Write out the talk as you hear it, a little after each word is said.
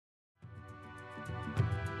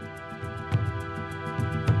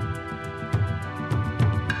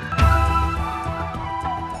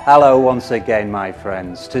Hello once again, my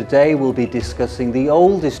friends. Today we'll be discussing the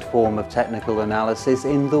oldest form of technical analysis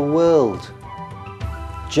in the world,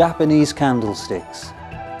 Japanese candlesticks.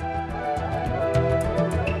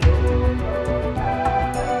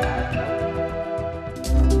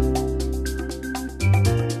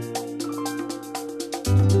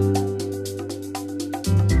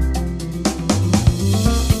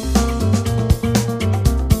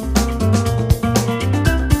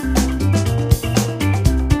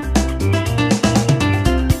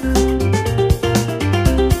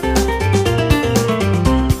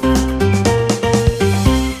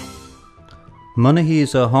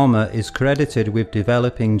 Munehisa Homma is credited with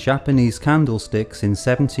developing Japanese candlesticks in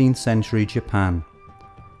 17th century Japan.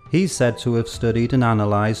 He's said to have studied and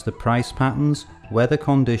analysed the price patterns, weather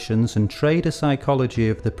conditions and trader psychology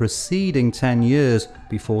of the preceding 10 years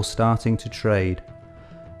before starting to trade,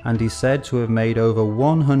 and he's said to have made over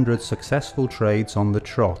 100 successful trades on the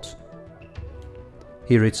trot.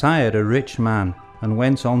 He retired a rich man and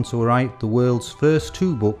went on to write the world's first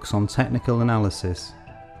 2 books on technical analysis.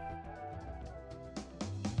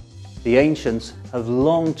 The ancients have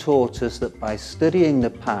long taught us that by studying the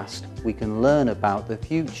past we can learn about the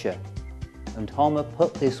future, and Homma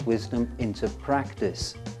put this wisdom into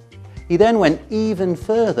practice. He then went even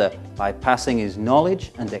further by passing his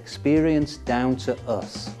knowledge and experience down to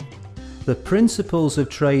us. The principles of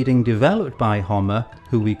trading developed by Homma,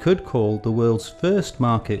 who we could call the world's first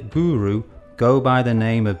market guru, go by the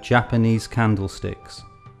name of Japanese candlesticks.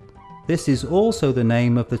 This is also the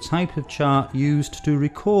name of the type of chart used to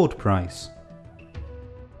record price.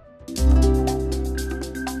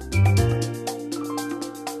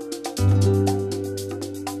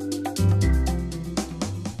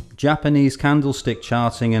 Japanese candlestick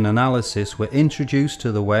charting and analysis were introduced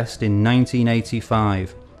to the West in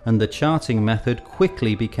 1985, and the charting method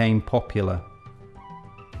quickly became popular.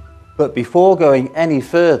 But before going any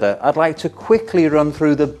further, I'd like to quickly run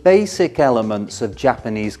through the basic elements of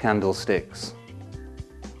Japanese candlesticks.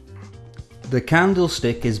 The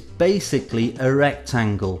candlestick is basically a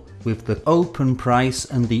rectangle with the open price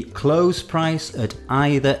and the close price at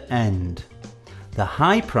either end. The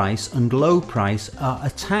high price and low price are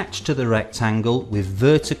attached to the rectangle with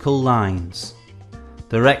vertical lines.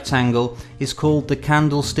 The rectangle is called the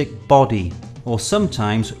candlestick body, or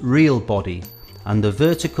sometimes real body, and the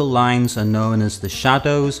vertical lines are known as the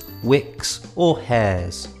shadows, wicks or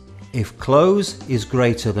hairs. If close is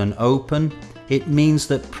greater than open, it means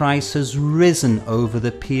that price has risen over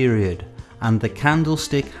the period and the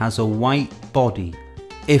candlestick has a white body.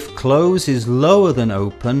 If close is lower than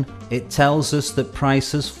open, it tells us that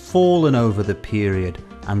price has fallen over the period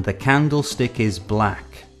and the candlestick is black.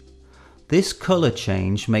 This colour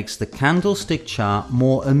change makes the candlestick chart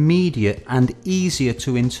more immediate and easier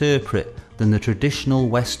to interpret than the traditional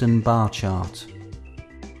Western bar chart.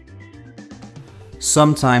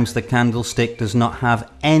 Sometimes the candlestick does not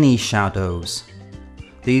have any shadows.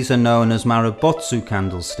 These are known as marabotsu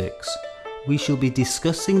candlesticks. We shall be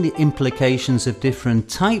discussing the implications of different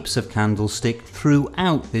types of candlestick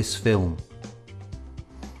throughout this film.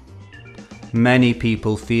 Many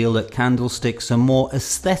people feel that candlesticks are more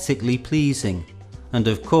aesthetically pleasing, and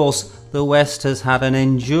of course the West has had an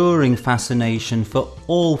enduring fascination for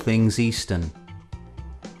all things Eastern.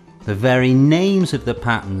 The very names of the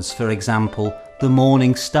patterns, for example, the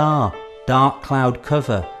morning star, dark cloud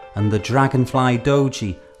cover and the dragonfly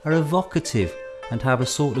doji, are evocative and have a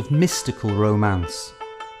sort of mystical romance.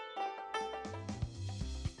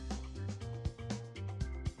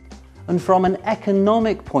 And from an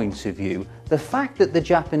economic point of view, the fact that the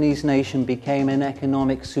Japanese nation became an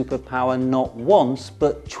economic superpower not once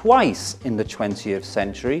but twice in the 20th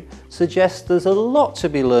century suggests there's a lot to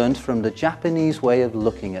be learned from the Japanese way of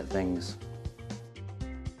looking at things.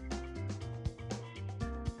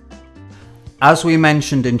 As we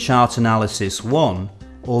mentioned in Chart Analysis 1,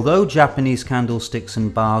 although Japanese candlesticks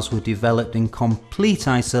and bars were developed in complete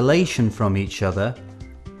isolation from each other,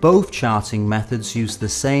 both charting methods use the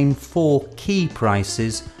same 4 key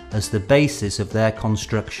prices as the basis of their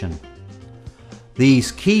construction.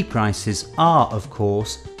 These key prices are, of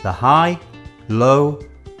course, the high, low,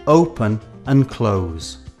 open and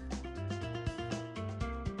close.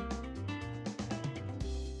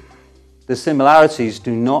 The similarities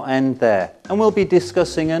do not end there, and we'll be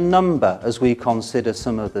discussing a number as we consider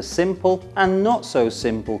some of the simple and not so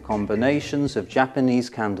simple combinations of Japanese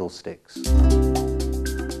candlesticks.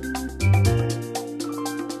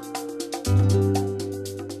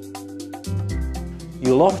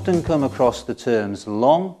 You'll often come across the terms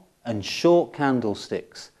long and short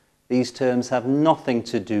candlesticks. These terms have nothing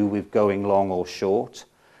to do with going long or short.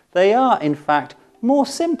 They are, in fact, more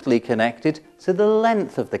simply connected to the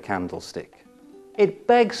length of the candlestick. It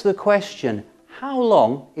begs the question, how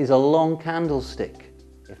long is a long candlestick?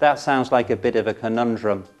 If that sounds like a bit of a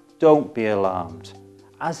conundrum, don't be alarmed.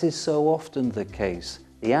 As is so often the case,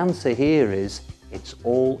 the answer here is, it's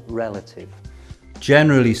all relative.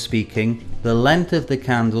 Generally speaking, the length of the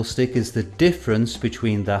candlestick is the difference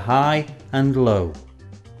between the high and low.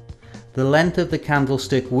 The length of the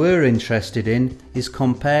candlestick we're interested in is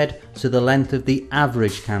compared to the length of the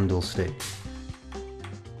average candlestick.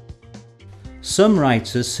 Some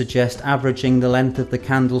writers suggest averaging the length of the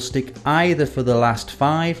candlestick either for the last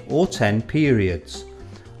 5 or 10 periods.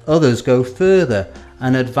 Others go further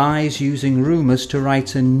and advise using rumours to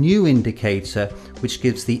write a new indicator which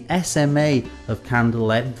gives the SMA of candle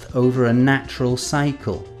length over a natural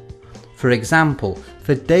cycle. For example,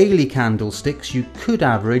 for daily candlesticks you could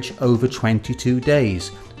average over 22 days,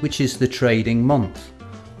 which is the trading month,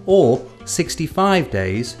 or 65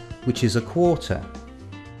 days, which is a quarter.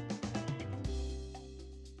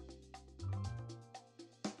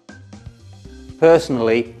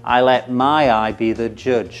 Personally, I let my eye be the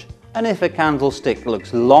judge, and if a candlestick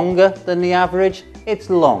looks longer than the average, it's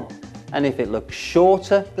long, and if it looks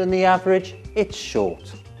shorter than the average, it's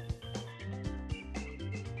short.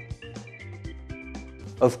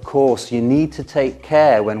 Of course, you need to take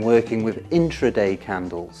care when working with intraday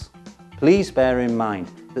candles. Please bear in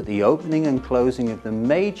mind that the opening and closing of the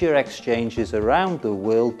major exchanges around the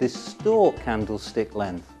world distort candlestick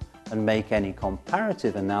length and make any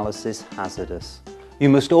comparative analysis hazardous. You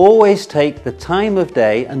must always take the time of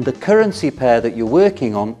day and the currency pair that you're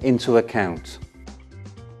working on into account.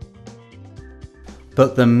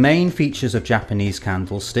 But the main features of Japanese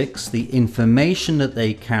candlesticks, the information that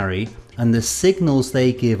they carry and the signals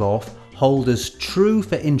they give off hold as true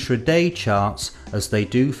for intraday charts as they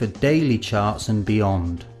do for daily charts and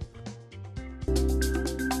beyond.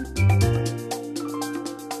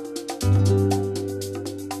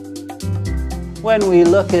 When we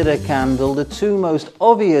look at a candle, the two most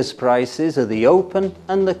obvious prices are the open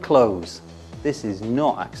and the close. This is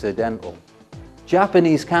not accidental.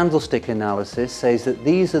 Japanese candlestick analysis says that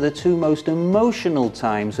these are the two most emotional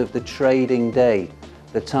times of the trading day,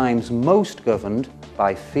 the times most governed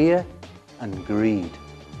by fear and greed.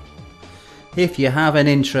 If you have an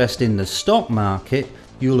interest in the stock market,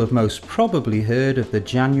 you'll have most probably heard of the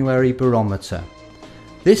January barometer.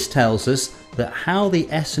 This tells us that how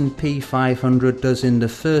the S&P 500 does in the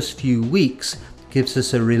first few weeks gives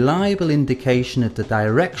us a reliable indication of the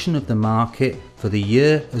direction of the market for the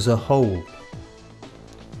year as a whole.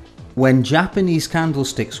 When Japanese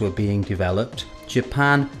candlesticks were being developed,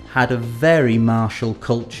 Japan had a very martial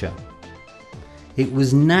culture. It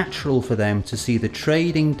was natural for them to see the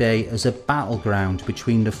trading day as a battleground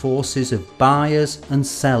between the forces of buyers and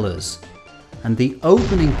sellers, and the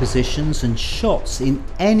opening positions and shots in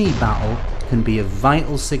any battle can be of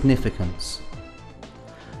vital significance.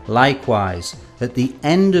 Likewise, at the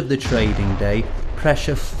end of the trading day,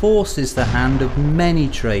 pressure forces the hand of many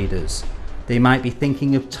traders. They might be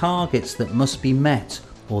thinking of targets that must be met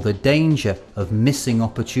or the danger of missing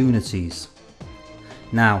opportunities.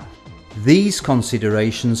 Now, these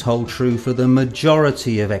considerations hold true for the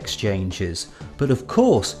majority of exchanges, but of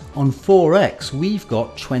course on Forex we've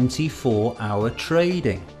got 24-hour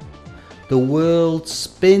trading. The world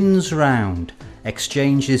spins round,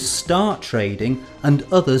 exchanges start trading and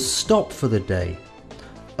others stop for the day.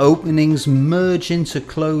 Openings merge into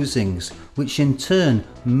closings, which in turn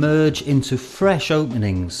merge into fresh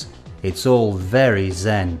openings. It's all very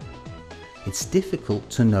zen. It's difficult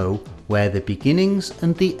to know where the beginnings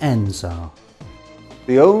and the ends are.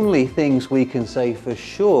 The only things we can say for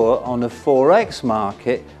sure on a Forex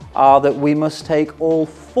market are that we must take all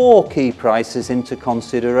 4 key prices into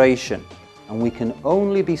consideration, and we can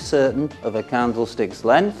only be certain of a candlestick's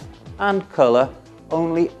length and colour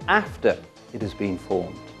only after it has been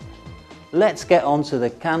formed. Let's get on to the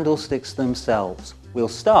candlesticks themselves. We'll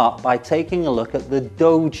start by taking a look at the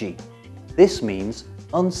doji. This means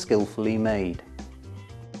unskillfully made.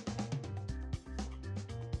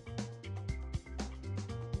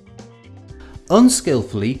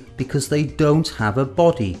 Unskillfully because they don't have a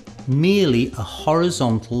body, merely a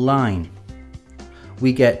horizontal line.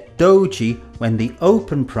 We get doji when the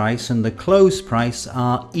open price and the close price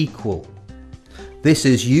are equal. This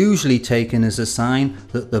is usually taken as a sign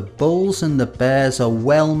that the bulls and the bears are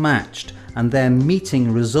well matched and their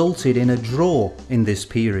meeting resulted in a draw in this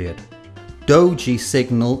period. Doji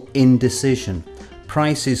signal indecision.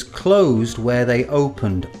 Prices closed where they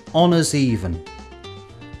opened, on as even.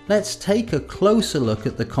 Let's take a closer look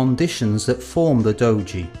at the conditions that form the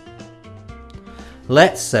doji.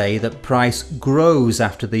 Let's say that price grows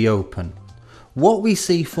after the open. What we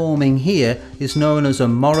see forming here is known as a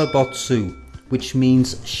morobotsu, which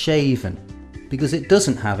means shaven, because it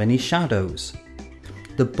doesn't have any shadows.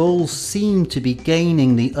 The bulls seem to be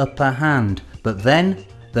gaining the upper hand, but then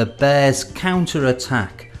the bears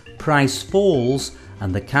counter-attack, price falls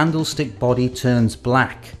and the candlestick body turns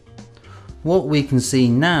black. What we can see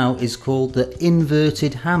now is called the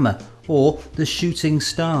inverted hammer or the shooting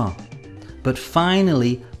star. But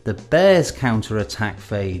finally the bears counter-attack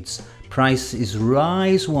fades, prices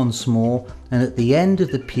rise once more, and at the end of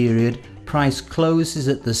the period price closes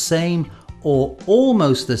at the same or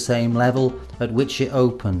almost the same level at which it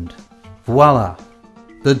opened. Voila!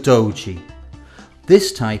 The doji.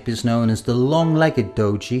 This type is known as the long-legged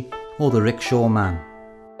doji or the rickshaw man.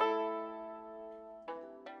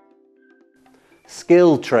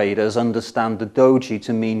 Skilled traders understand the doji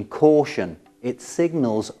to mean caution. It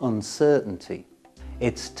signals uncertainty.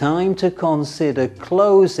 It's time to consider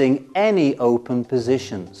closing any open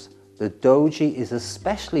positions. The doji is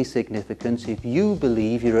especially significant if you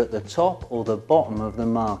believe you're at the top or the bottom of the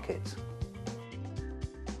market.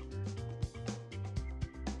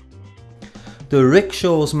 The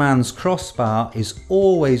rickshaw man's crossbar is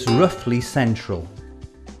always roughly central.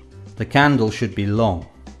 The candle should be long.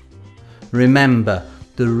 Remember,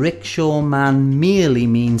 the rickshaw man merely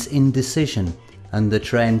means indecision, and the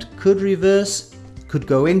trend could reverse, could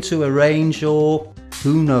go into a range, or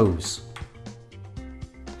who knows.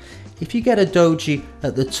 If you get a doji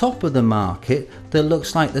at the top of the market that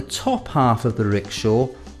looks like the top half of the rickshaw,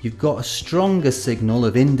 you've got a stronger signal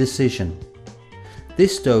of indecision.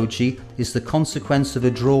 This doji is the consequence of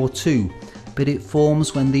a draw too, but it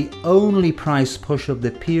forms when the only price push of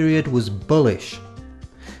the period was bullish.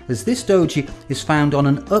 As this doji is found on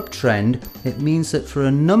an uptrend, it means that for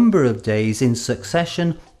a number of days in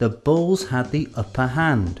succession the bulls had the upper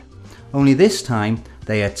hand. Only this time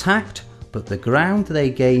they attacked, but the ground they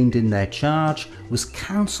gained in their charge was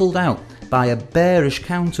cancelled out by a bearish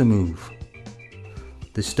counter move.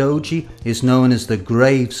 This doji is known as the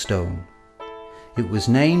gravestone. It was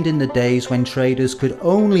named in the days when traders could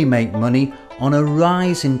only make money on a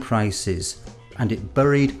rise in prices, and it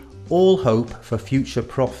buried all hope for future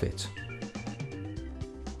profit.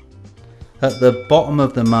 At the bottom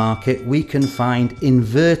of the market we can find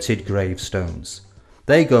inverted gravestones.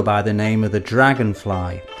 They go by the name of the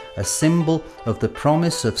dragonfly, a symbol of the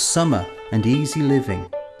promise of summer and easy living.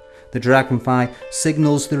 The dragonfly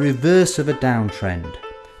signals the reverse of a downtrend.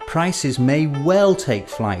 Prices may well take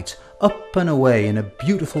flight, up and away in a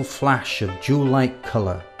beautiful flash of jewel-like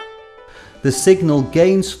colour. The signal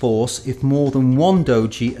gains force if more than one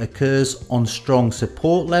doji occurs on strong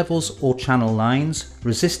support levels or channel lines,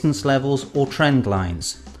 resistance levels or trend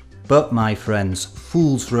lines. But my friends,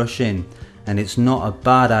 fools rush in, and it's not a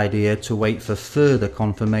bad idea to wait for further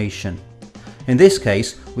confirmation. In this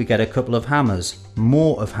case we get a couple of hammers,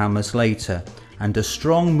 more of hammers later, and a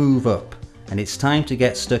strong move up, and it's time to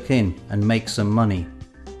get stuck in and make some money.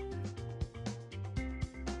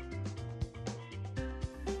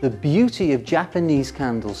 The beauty of Japanese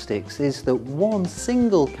candlesticks is that one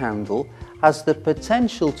single candle has the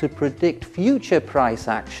potential to predict future price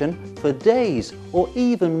action for days or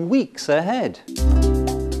even weeks ahead.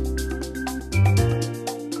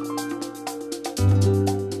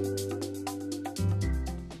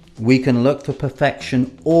 We can look for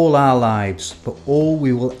perfection all our lives, but all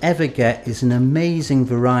we will ever get is an amazing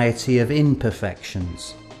variety of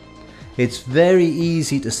imperfections. It's very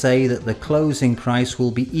easy to say that the closing price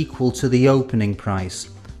will be equal to the opening price,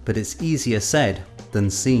 but it's easier said than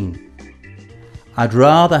seen. I'd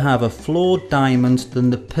rather have a flawed diamond than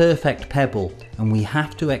the perfect pebble, and we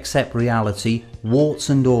have to accept reality, warts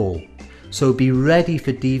and all. So be ready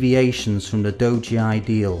for deviations from the doji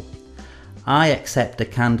ideal. I accept a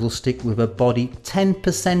candlestick with a body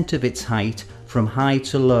 10% of its height from high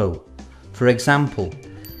to low. For example,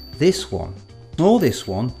 this one, or this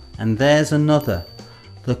one, and there's another.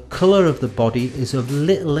 The colour of the body is of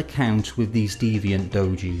little account with these deviant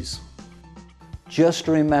dojis. Just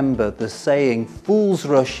remember the saying "fools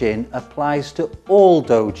rush in" applies to all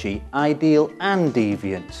doji, ideal and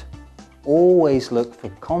deviant. Always look for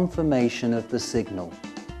confirmation of the signal.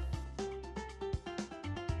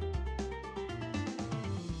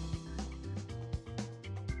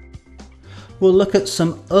 We'll look at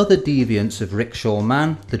some other deviants of rickshaw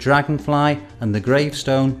man, the dragonfly and the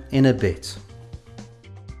gravestone in a bit.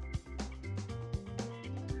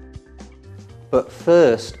 But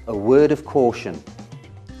first, a word of caution.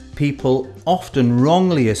 People often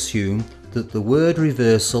wrongly assume that the word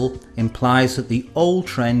reversal implies that the old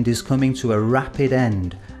trend is coming to a rapid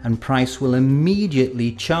end and price will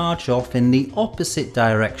immediately charge off in the opposite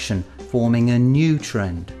direction, forming a new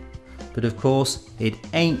trend. But of course, it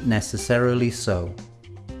ain't necessarily so.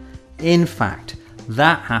 In fact,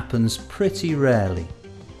 that happens pretty rarely.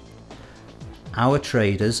 Our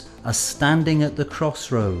traders are standing at the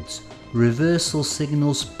crossroads. Reversal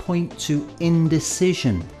signals point to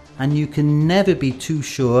indecision, and you can never be too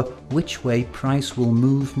sure which way price will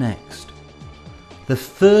move next. The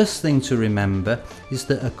first thing to remember is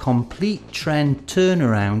that a complete trend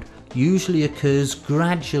turnaround usually occurs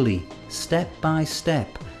gradually, step by step,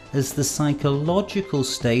 as the psychological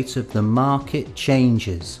state of the market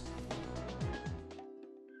changes.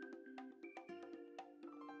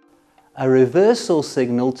 A reversal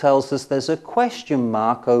signal tells us there's a question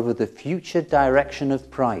mark over the future direction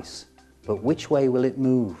of price, but which way will it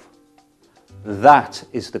move? That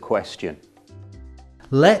is the question.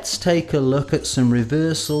 Let's take a look at some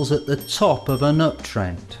reversals at the top of an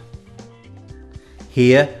uptrend.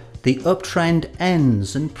 Here, the uptrend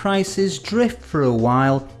ends and prices drift for a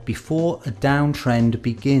while before a downtrend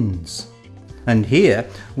begins. And here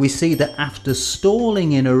we see that after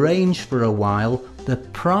stalling in a range for a while, the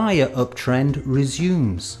prior uptrend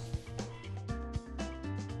resumes.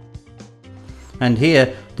 And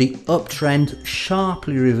here the uptrend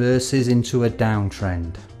sharply reverses into a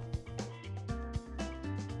downtrend.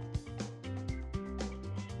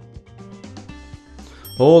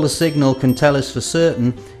 All the signal can tell us for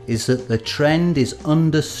certain is that the trend is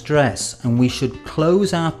under stress and we should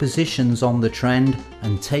close our positions on the trend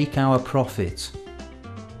and take our profit.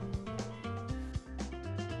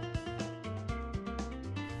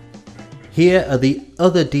 Here are the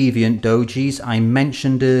other deviant dojis I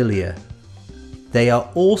mentioned earlier. They are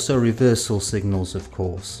also reversal signals, of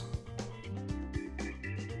course.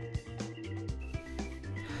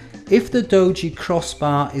 If the doji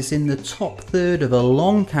crossbar is in the top third of a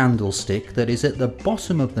long candlestick that is at the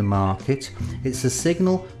bottom of the market, it's a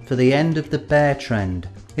signal for the end of the bear trend.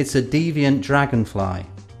 It's a deviant dragonfly.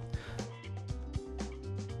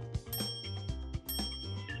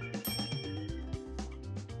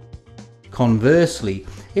 Conversely,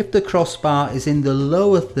 if the crossbar is in the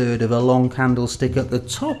lower third of a long candlestick at the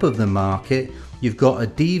top of the market, you've got a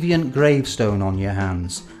deviant gravestone on your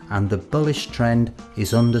hands, and the bullish trend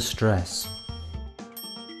is under stress.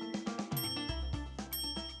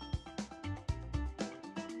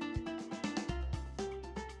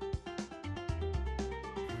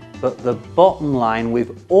 But the bottom line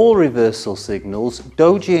with all reversal signals,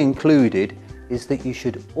 doji included, is that you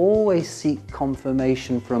should always seek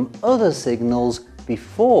confirmation from other signals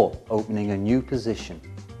before opening a new position.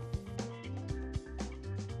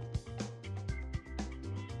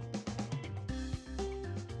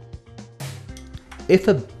 If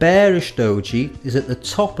a bearish doji is at the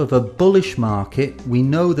top of a bullish market, we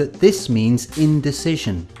know that this means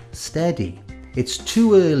indecision, steady. It's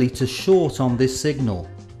too early to short on this signal.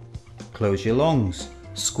 Close your longs,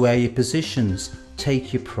 square your positions,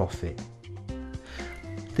 take your profit.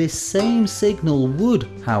 This same signal would,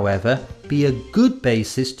 however, be a good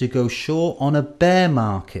basis to go short on a bear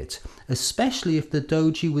market, especially if the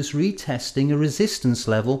doji was retesting a resistance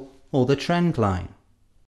level or the trend line.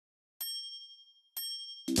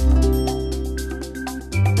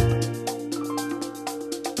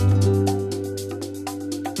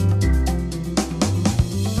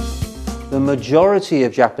 The majority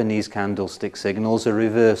of Japanese candlestick signals are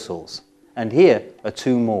reversals, and here are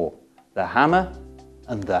two more, the hammer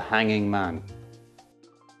and the hanging man.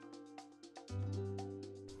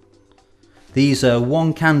 These are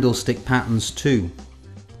one candlestick patterns too.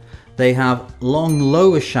 They have long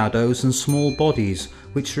lower shadows and small bodies,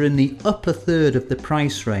 which are in the upper third of the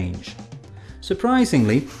price range.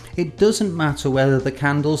 Surprisingly, it doesn't matter whether the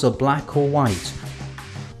candles are black or white.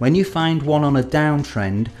 When you find one on a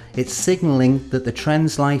downtrend, it's signalling that the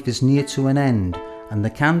trend's life is near to an end, and the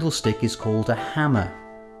candlestick is called a hammer.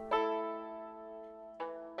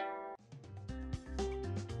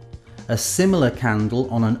 A similar candle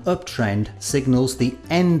on an uptrend signals the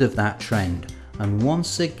end of that trend, and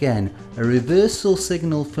once again, a reversal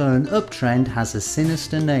signal for an uptrend has a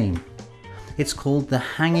sinister name. It's called the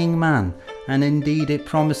hanging man, and indeed it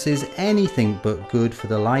promises anything but good for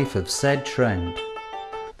the life of said trend.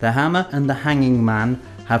 The hammer and the hanging man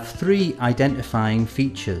have three identifying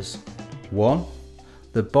features. 1.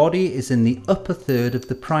 The body is in the upper third of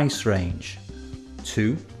the price range.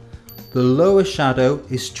 2. The lower shadow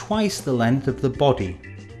is twice the length of the body.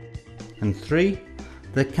 And 3.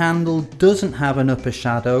 The candle doesn't have an upper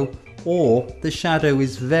shadow, or the shadow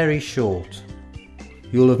is very short.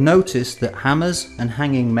 You'll have noticed that hammers and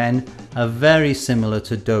hanging men are very similar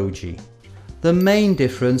to doji. The main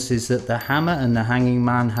difference is that the hammer and the hanging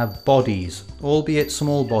man have bodies, albeit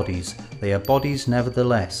small bodies. They are bodies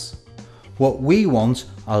nevertheless. What we want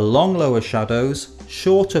are long lower shadows,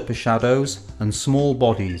 short upper shadows and small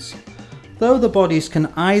bodies. Though the bodies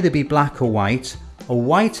can either be black or white, a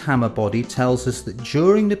white hammer body tells us that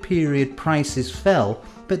during the period prices fell,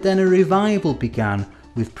 but then a revival began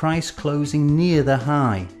with price closing near the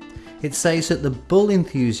high. It says that the bull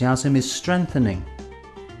enthusiasm is strengthening.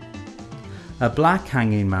 A black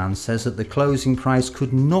hanging man says that the closing price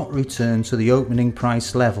could not return to the opening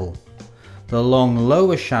price level. The long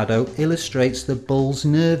lower shadow illustrates the bull's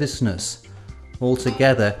nervousness.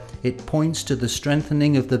 Altogether, it points to the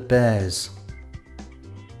strengthening of the bears.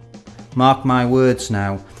 Mark my words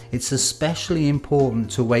now, it's especially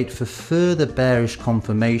important to wait for further bearish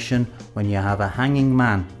confirmation when you have a hanging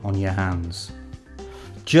man on your hands.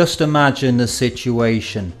 Just imagine the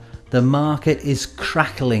situation. The market is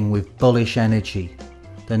crackling with bullish energy.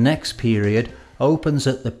 The next period opens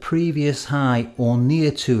at the previous high or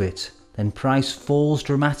near to it, then price falls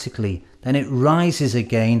dramatically, then it rises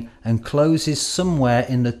again and closes somewhere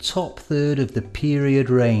in the top third of the period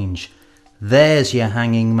range. There's your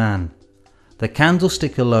hanging man. The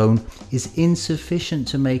candlestick alone is insufficient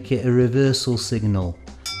to make it a reversal signal.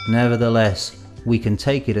 Nevertheless, we can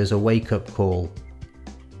take it as a wake-up call.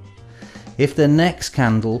 If the next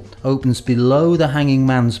candle opens below the hanging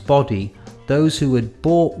man's body, those who had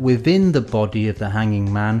bought within the body of the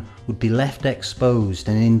hanging man would be left exposed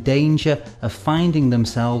and in danger of finding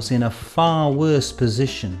themselves in a far worse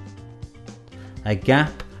position. A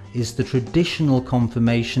gap is the traditional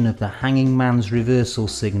confirmation of the hanging man's reversal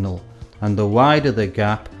signal, and the wider the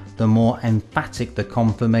gap, the more emphatic the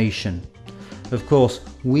confirmation. Of course,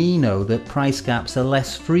 we know that price gaps are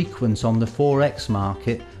less frequent on the Forex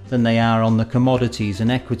market than they are on the commodities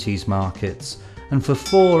and equities markets, and for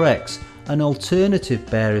Forex, an alternative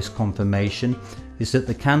bearish confirmation is that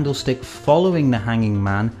the candlestick following the hanging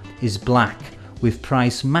man is black, with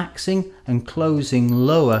price maxing and closing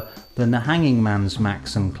lower than the hanging man's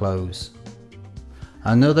max and close.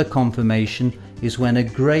 Another confirmation is when a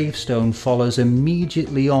gravestone follows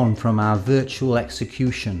immediately on from our virtual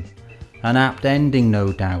execution, an apt ending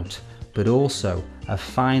no doubt, but also a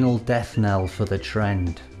final death knell for the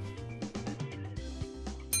trend.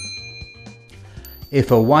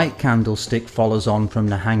 If a white candlestick follows on from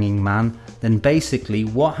the hanging man, then basically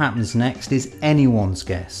what happens next is anyone's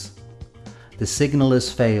guess. The signal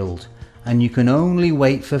has failed, and you can only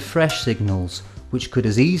wait for fresh signals, which could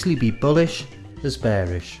as easily be bullish as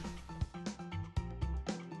bearish.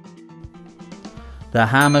 The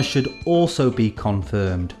hammer should also be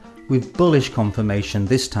confirmed, with bullish confirmation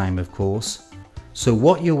this time of course. So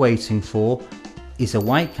what you're waiting for is a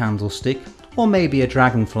white candlestick or maybe a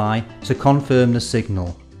dragonfly to confirm the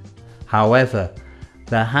signal. However,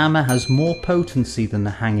 the hammer has more potency than the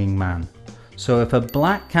hanging man. So if a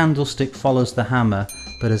black candlestick follows the hammer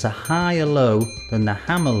but has a higher low than the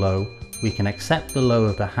hammer low, we can accept the low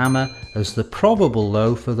of the hammer as the probable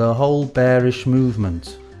low for the whole bearish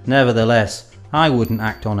movement. Nevertheless, I wouldn't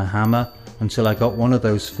act on a hammer until I got one of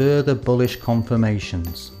those further bullish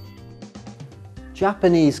confirmations.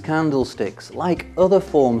 Japanese candlesticks, like other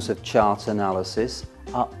forms of chart analysis,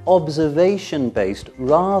 are observation-based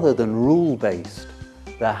rather than rule-based.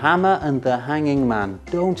 The hammer and the hanging man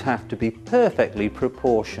don't have to be perfectly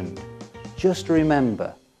proportioned. Just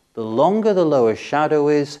remember, the longer the lower shadow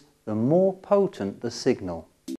is, the more potent the signal.